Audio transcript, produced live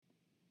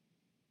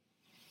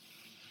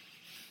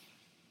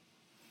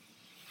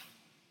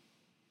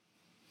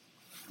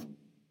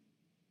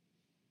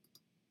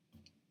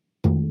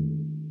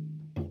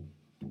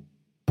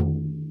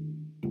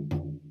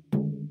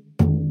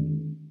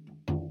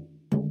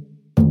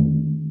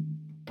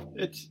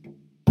It's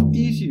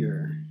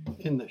easier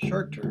in the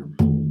short term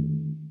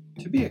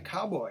to be a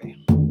cowboy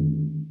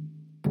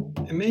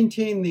and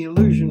maintain the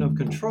illusion of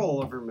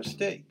control over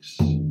mistakes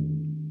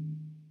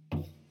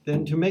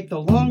than to make the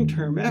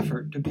long-term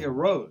effort to be a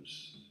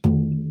rose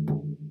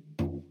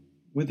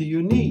with a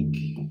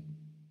unique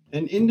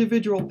and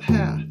individual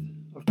path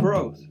of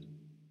growth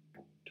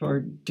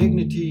toward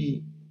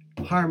dignity,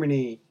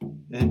 harmony,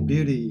 and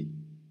beauty.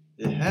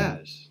 It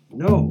has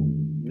no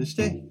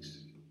mistakes.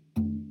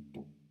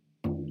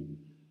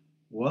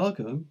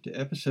 Welcome to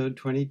episode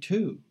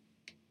 22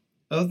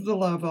 of the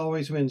Love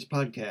Always Wins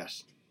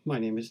podcast. My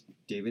name is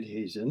David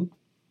Hazen.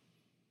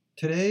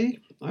 Today,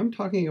 I'm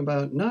talking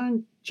about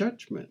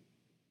non-judgment,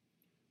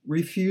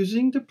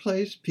 refusing to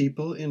place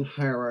people in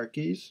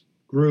hierarchies,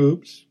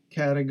 groups,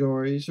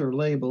 categories, or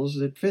labels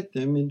that fit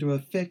them into a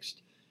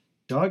fixed,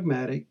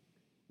 dogmatic,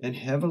 and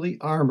heavily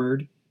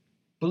armored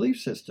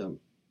belief system.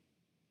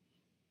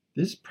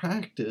 This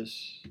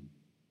practice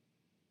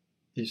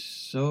is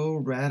so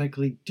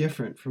radically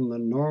different from the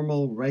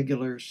normal,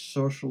 regular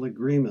social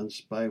agreements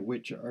by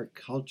which our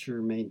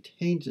culture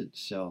maintains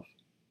itself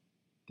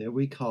that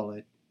we call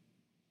it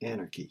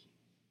anarchy.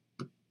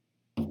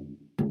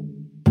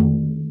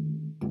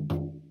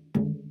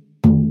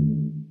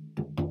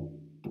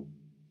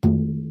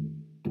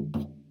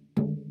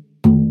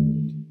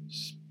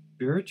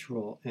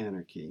 Spiritual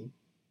anarchy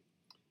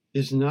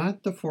is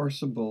not the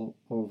forcible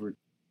overthrow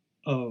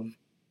of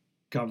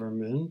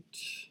government,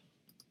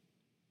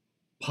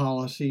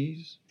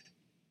 policies,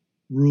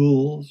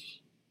 rules,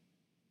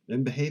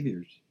 and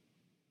behaviors.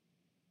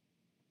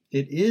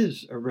 It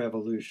is a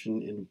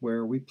revolution in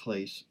where we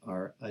place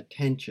our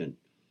attention.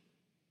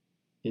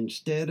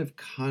 Instead of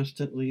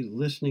constantly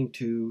listening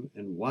to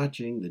and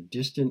watching the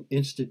distant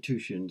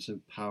institutions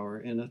of power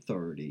and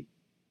authority,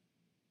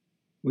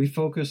 we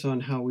focus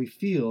on how we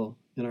feel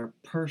in our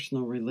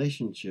personal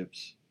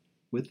relationships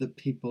with the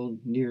people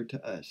near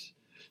to us.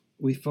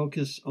 We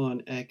focus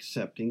on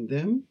accepting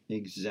them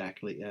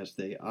exactly as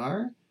they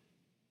are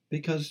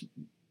because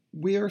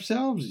we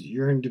ourselves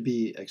yearn to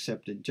be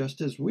accepted just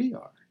as we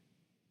are.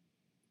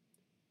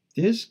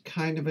 This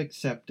kind of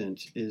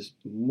acceptance is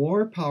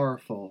more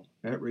powerful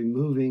at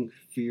removing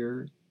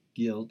fear,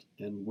 guilt,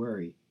 and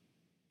worry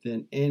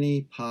than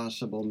any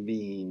possible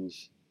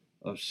means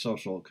of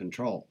social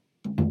control.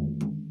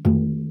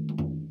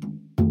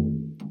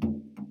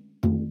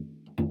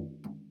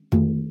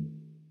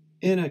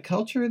 In a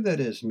culture that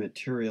is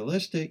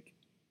materialistic,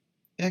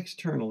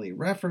 externally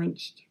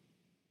referenced,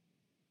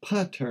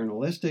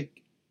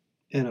 paternalistic,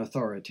 and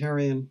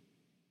authoritarian,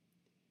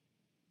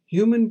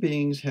 human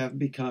beings have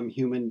become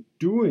human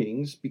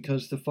doings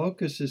because the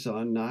focus is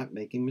on not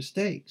making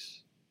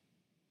mistakes.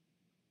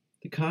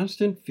 The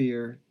constant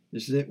fear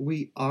is that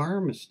we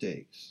are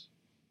mistakes,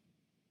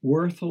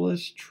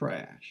 worthless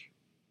trash,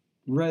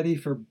 ready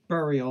for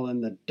burial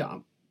in the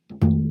dump.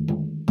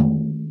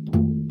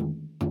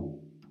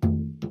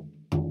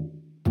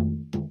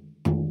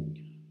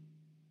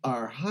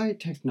 Our high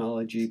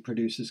technology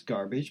produces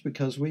garbage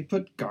because we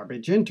put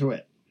garbage into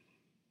it.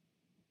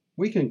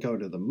 We can go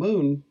to the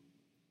moon,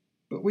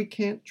 but we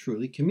can't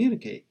truly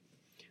communicate.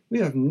 We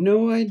have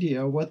no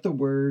idea what the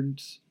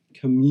words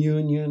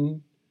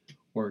communion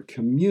or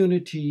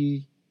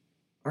community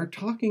are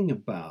talking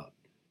about.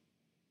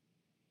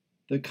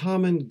 The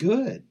common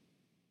good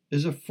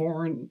is a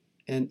foreign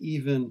and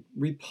even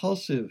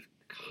repulsive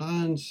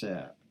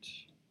concept.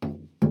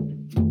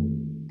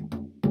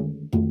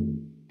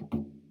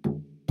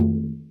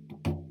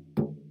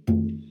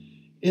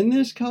 In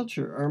this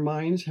culture, our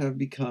minds have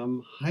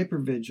become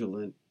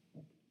hypervigilant,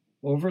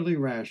 overly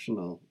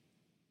rational,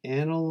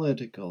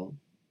 analytical,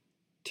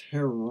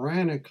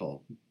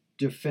 tyrannical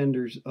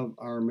defenders of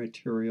our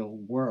material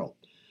world,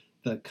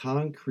 the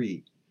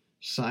concrete,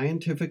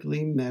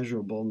 scientifically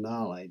measurable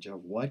knowledge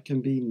of what can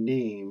be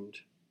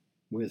named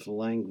with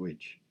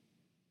language.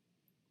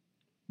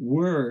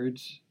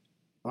 Words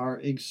are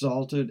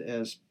exalted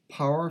as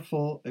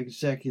powerful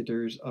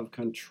executors of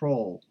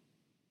control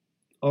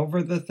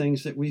over the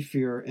things that we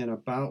fear and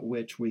about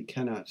which we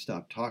cannot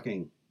stop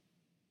talking.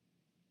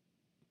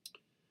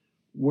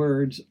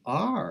 Words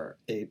are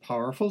a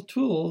powerful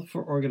tool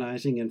for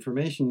organizing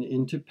information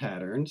into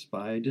patterns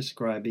by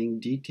describing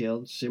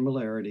detailed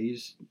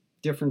similarities,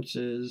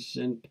 differences,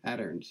 and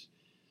patterns.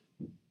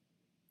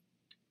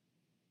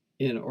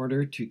 In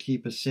order to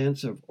keep a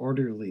sense of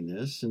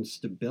orderliness and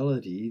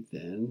stability,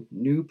 then,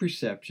 new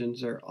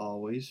perceptions are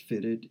always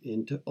fitted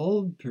into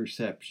old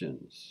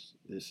perceptions.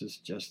 This is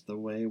just the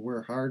way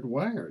we're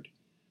hardwired.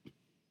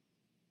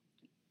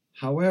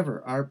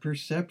 However, our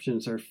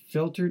perceptions are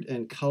filtered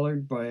and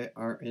colored by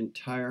our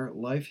entire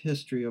life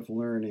history of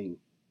learning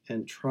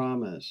and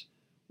traumas,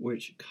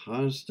 which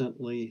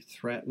constantly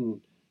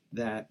threaten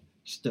that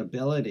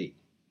stability.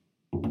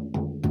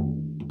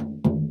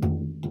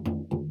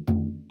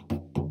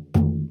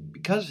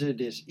 Because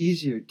it is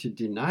easier to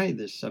deny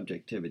this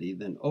subjectivity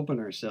than open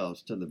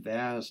ourselves to the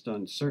vast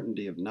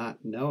uncertainty of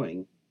not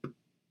knowing,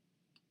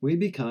 we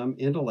become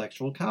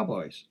intellectual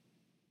cowboys.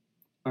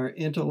 Our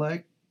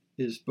intellect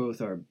is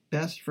both our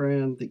best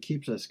friend that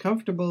keeps us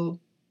comfortable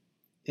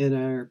and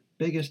our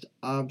biggest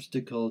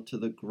obstacle to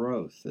the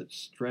growth that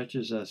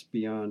stretches us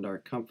beyond our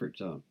comfort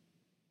zone.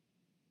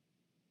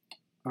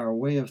 Our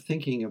way of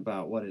thinking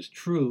about what is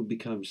true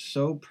becomes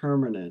so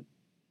permanent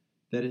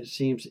that it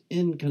seems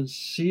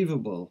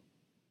inconceivable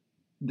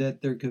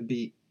that there could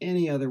be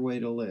any other way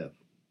to live.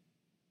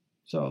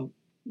 So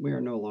we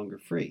are no longer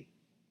free.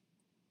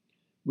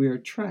 We are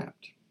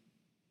trapped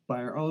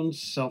by our own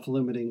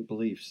self-limiting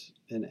beliefs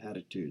and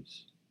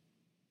attitudes,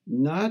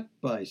 not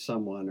by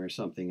someone or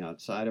something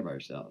outside of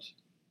ourselves.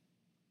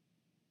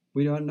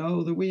 We don't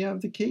know that we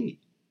have the key.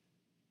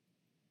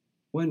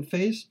 When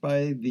faced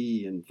by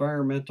the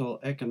environmental,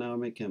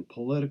 economic, and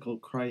political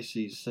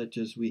crises such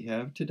as we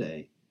have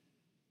today,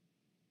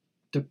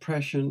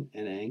 depression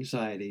and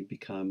anxiety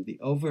become the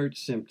overt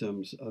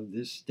symptoms of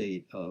this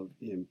state of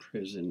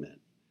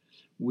imprisonment.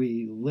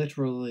 We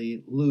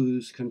literally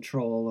lose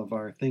control of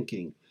our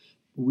thinking.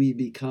 We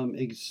become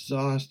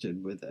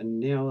exhausted with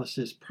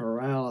analysis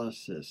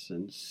paralysis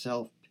and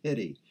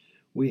self-pity.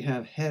 We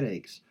have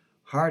headaches,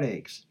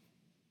 heartaches,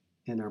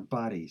 and our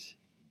bodies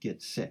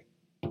get sick.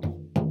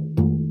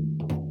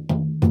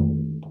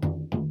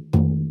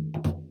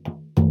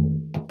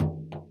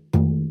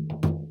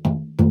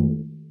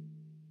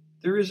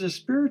 There is a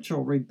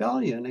spiritual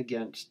rebellion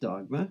against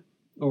dogma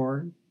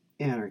or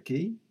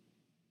anarchy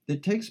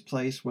that takes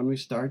place when we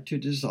start to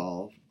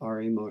dissolve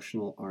our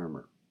emotional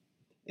armor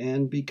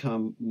and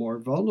become more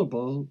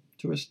vulnerable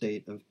to a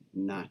state of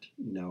not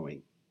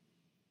knowing.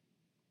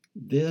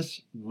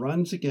 This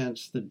runs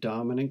against the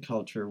dominant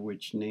culture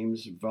which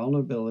names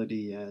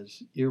vulnerability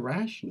as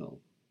irrational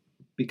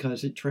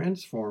because it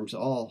transforms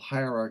all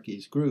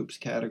hierarchies, groups,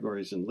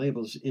 categories, and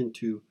labels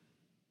into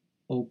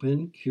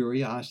open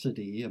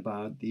curiosity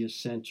about the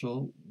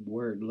essential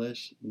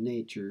wordless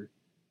nature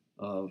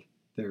of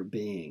their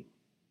being.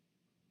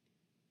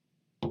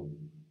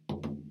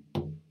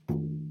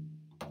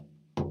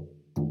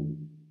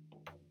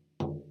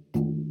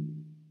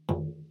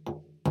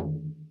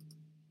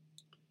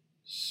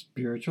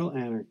 Spiritual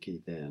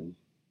anarchy, then,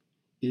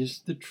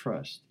 is the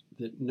trust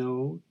that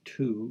no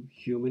two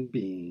human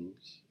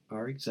beings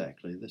are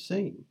exactly the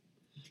same,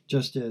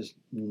 just as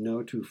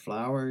no two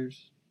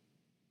flowers,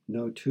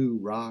 no two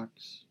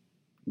rocks,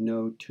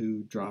 no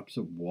two drops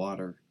of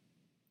water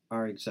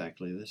are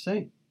exactly the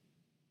same.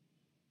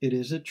 It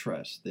is a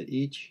trust that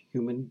each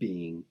human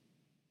being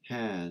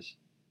has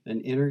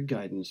an inner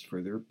guidance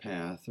for their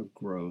path of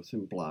growth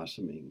and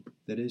blossoming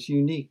that is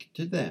unique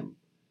to them,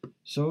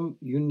 so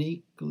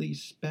uniquely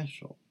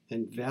special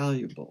and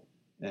valuable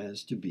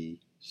as to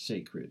be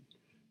sacred,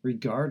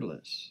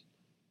 regardless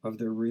of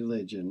their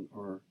religion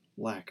or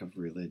lack of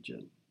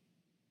religion.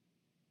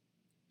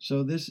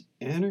 So this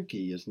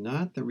anarchy is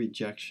not the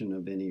rejection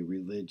of any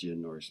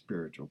religion or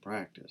spiritual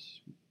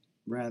practice.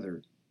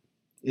 Rather,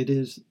 it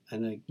is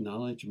an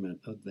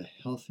acknowledgement of the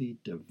healthy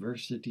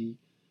diversity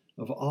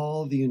of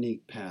all the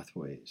unique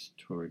pathways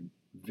toward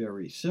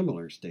very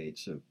similar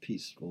states of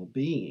peaceful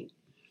being.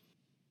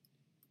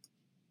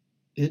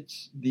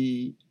 It's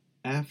the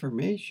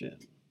affirmation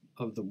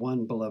of the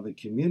one beloved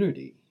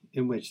community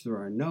in which there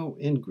are no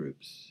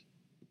in-groups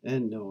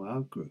and no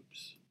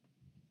out-groups.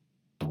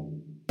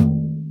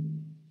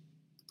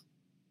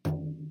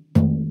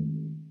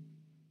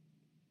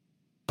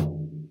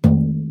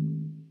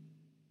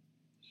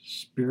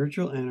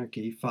 Spiritual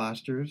anarchy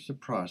fosters the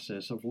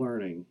process of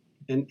learning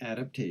and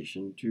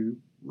adaptation to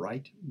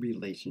right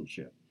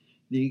relationship,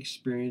 the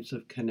experience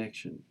of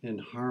connection and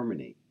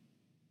harmony.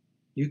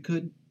 You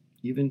could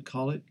even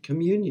call it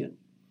communion,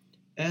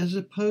 as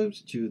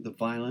opposed to the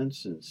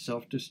violence and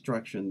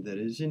self-destruction that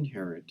is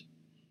inherent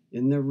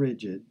in the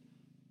rigid,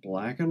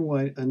 black and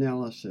white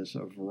analysis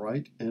of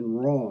right and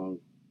wrong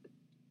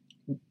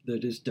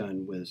that is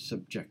done with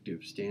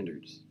subjective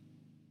standards.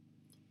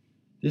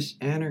 This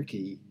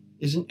anarchy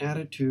is an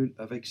attitude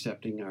of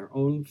accepting our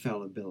own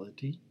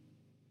fallibility,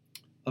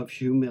 of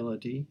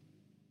humility,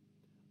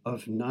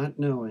 of not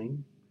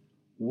knowing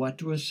what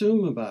to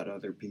assume about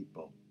other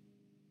people.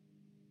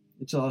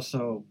 It's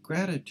also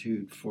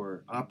gratitude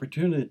for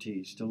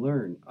opportunities to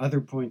learn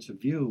other points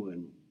of view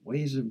and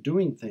ways of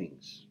doing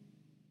things.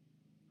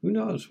 Who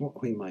knows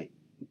what we might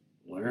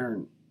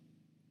learn?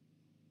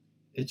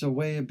 It's a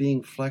way of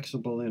being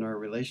flexible in our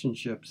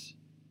relationships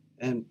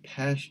and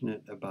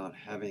passionate about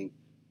having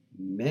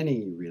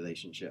many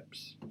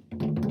relationships.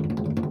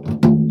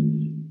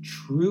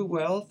 True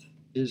wealth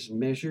is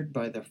measured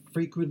by the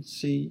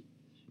frequency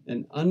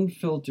and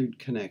unfiltered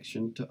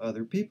connection to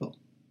other people.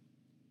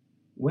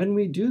 When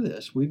we do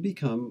this, we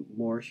become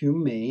more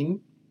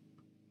humane,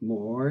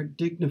 more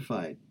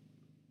dignified.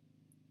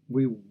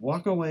 We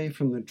walk away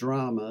from the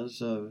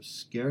dramas of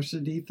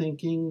scarcity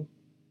thinking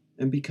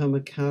and become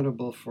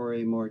accountable for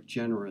a more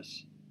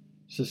generous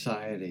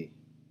society.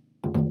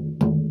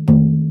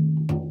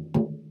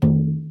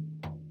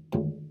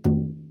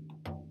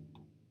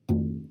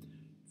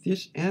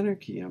 This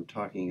anarchy I'm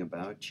talking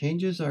about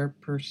changes our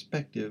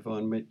perspective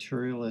on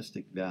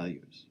materialistic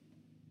values.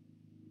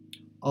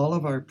 All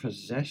of our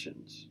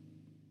possessions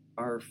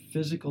our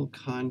physical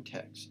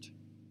context,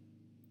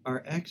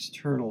 our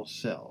external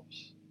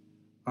selves,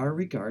 are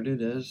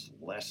regarded as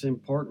less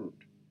important.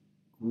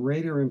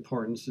 Greater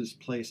importance is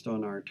placed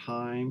on our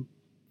time,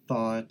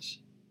 thoughts,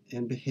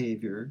 and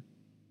behavior,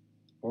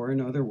 or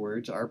in other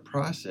words, our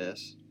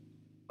process,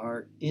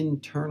 our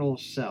internal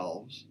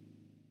selves,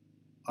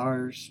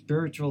 our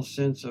spiritual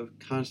sense of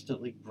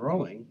constantly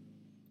growing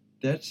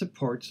that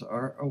supports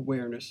our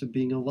awareness of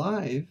being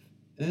alive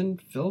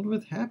and filled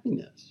with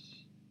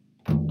happiness.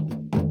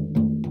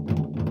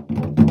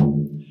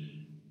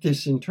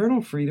 This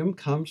internal freedom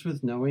comes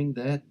with knowing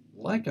that,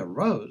 like a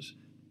rose,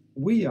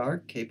 we are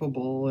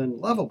capable and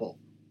lovable,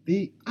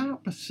 the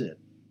opposite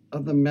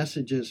of the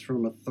messages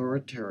from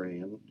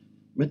authoritarian,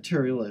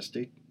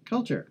 materialistic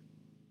culture.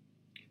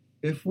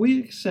 If we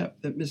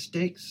accept that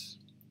mistakes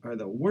are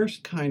the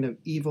worst kind of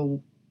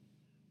evil,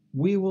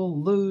 we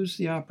will lose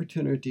the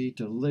opportunity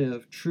to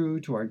live true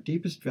to our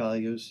deepest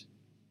values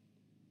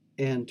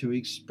and to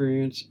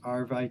experience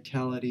our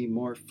vitality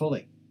more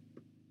fully.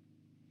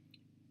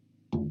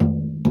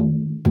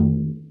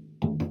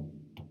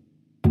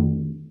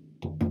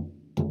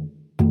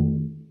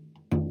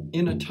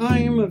 In a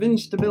time of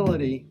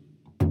instability,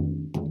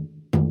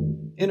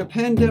 in a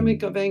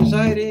pandemic of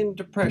anxiety and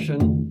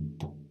depression,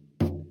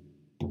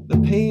 the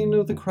pain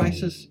of the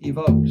crisis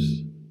evokes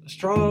a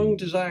strong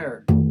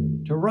desire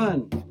to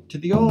run to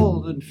the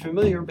old and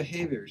familiar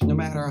behaviors, no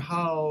matter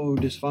how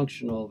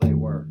dysfunctional they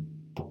were.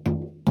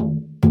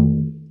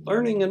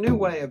 Learning a new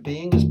way of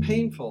being is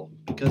painful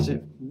because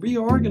it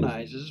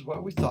reorganizes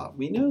what we thought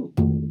we knew.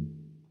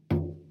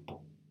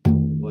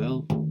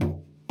 Well,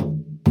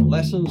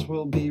 lessons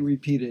will be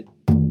repeated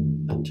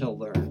until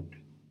learned.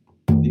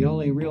 The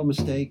only real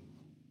mistake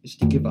is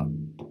to give up.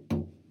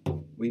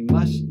 We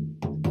must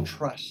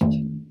trust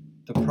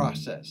the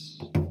process.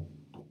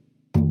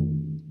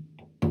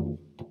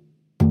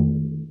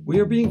 We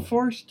are being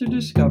forced to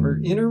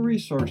discover inner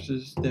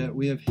resources that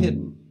we have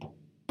hidden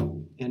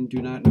and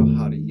do not know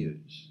how to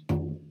use.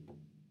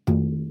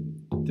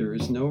 There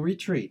is no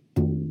retreat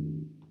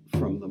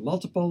from the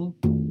multiple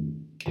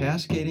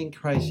cascading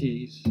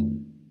crises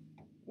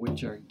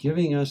which are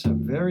giving us a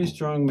very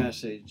strong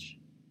message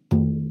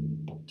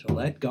to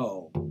let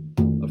go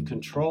of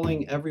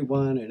controlling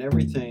everyone and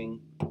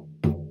everything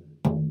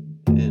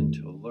and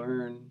to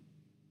learn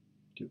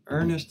to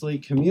earnestly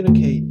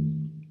communicate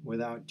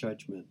without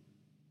judgment.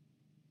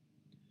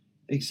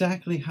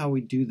 Exactly how we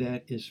do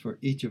that is for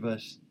each of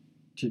us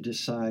to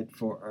decide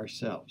for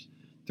ourselves.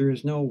 There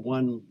is no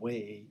one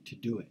way to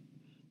do it.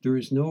 There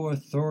is no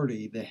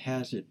authority that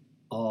has it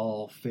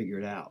all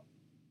figured out,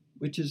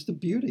 which is the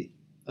beauty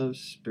of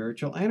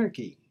spiritual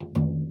anarchy.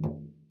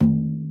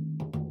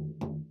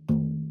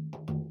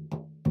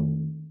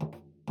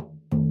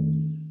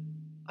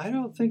 I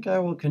don't think I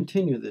will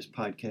continue this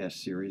podcast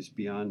series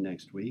beyond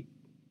next week,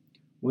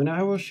 when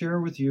I will share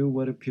with you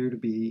what appear to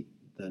be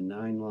the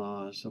 9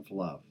 laws of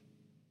love.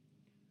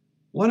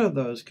 One of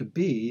those could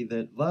be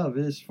that love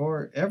is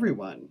for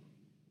everyone,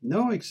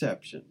 no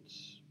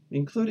exceptions,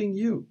 including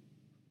you.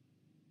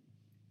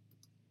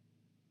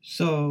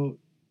 So,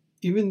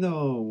 even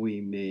though we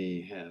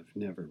may have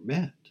never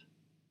met,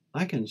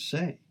 I can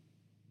say,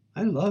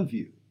 I love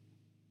you.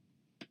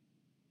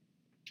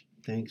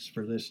 Thanks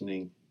for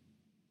listening.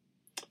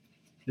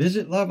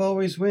 Visit Love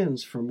Always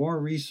Wins for more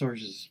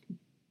resources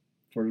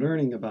for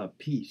learning about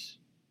peace,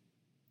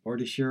 or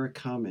to share a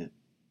comment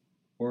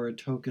or a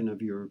token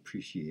of your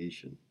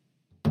appreciation.